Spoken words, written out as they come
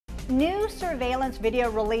New surveillance video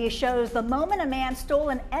release shows the moment a man stole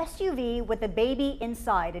an SUV with a baby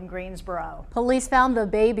inside in Greensboro. Police found the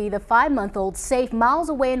baby, the 5-month-old, safe miles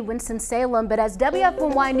away in Winston-Salem, but as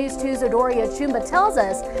WFMY News 2's Adoria Chumba tells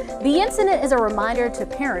us, the incident is a reminder to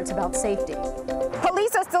parents about safety.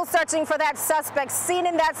 Police are still searching for that suspect seen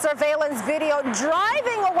in that surveillance video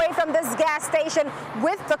driving away from this gas station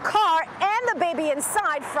with the car and the baby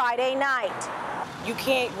inside Friday night. You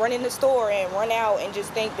can't run in the store and run out and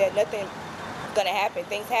just think that nothing's gonna happen.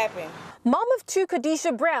 Things happen. Mom of two,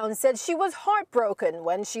 Kadisha Brown, said she was heartbroken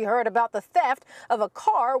when she heard about the theft of a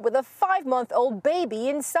car with a 5-month-old baby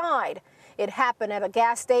inside. It happened at a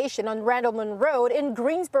gas station on Randleman Road in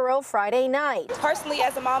Greensboro Friday night. Personally,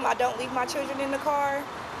 as a mom, I don't leave my children in the car.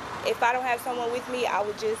 If I don't have someone with me, I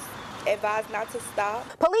would just advise not to stop.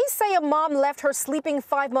 Police say a mom left her sleeping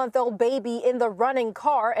 5-month-old baby in the running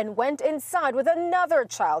car and went inside with another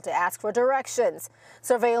child to ask for directions.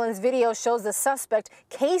 Surveillance video shows the suspect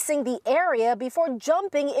casing the area before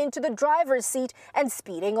jumping into the driver's seat and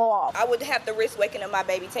speeding off. I would have to risk waking up my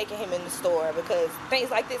baby, taking him in the store, because things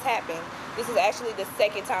like this happen. This is actually the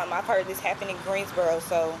second time I've heard this happen in Greensboro,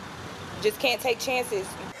 so just can't take chances.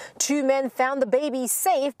 2 men found the baby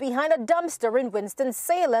safe behind a dumpster in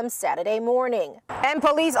Winston-Salem Saturday morning. And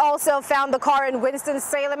police also found the car in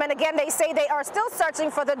Winston-Salem, and again, they say they are still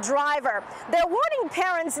searching for the driver. They're warning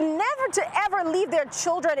parents never to ever leave their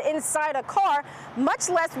children inside a car, much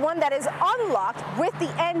less one that is unlocked with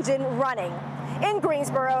the engine running. In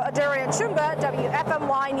Greensboro, Adoria Chumba,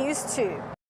 WFMY News 2.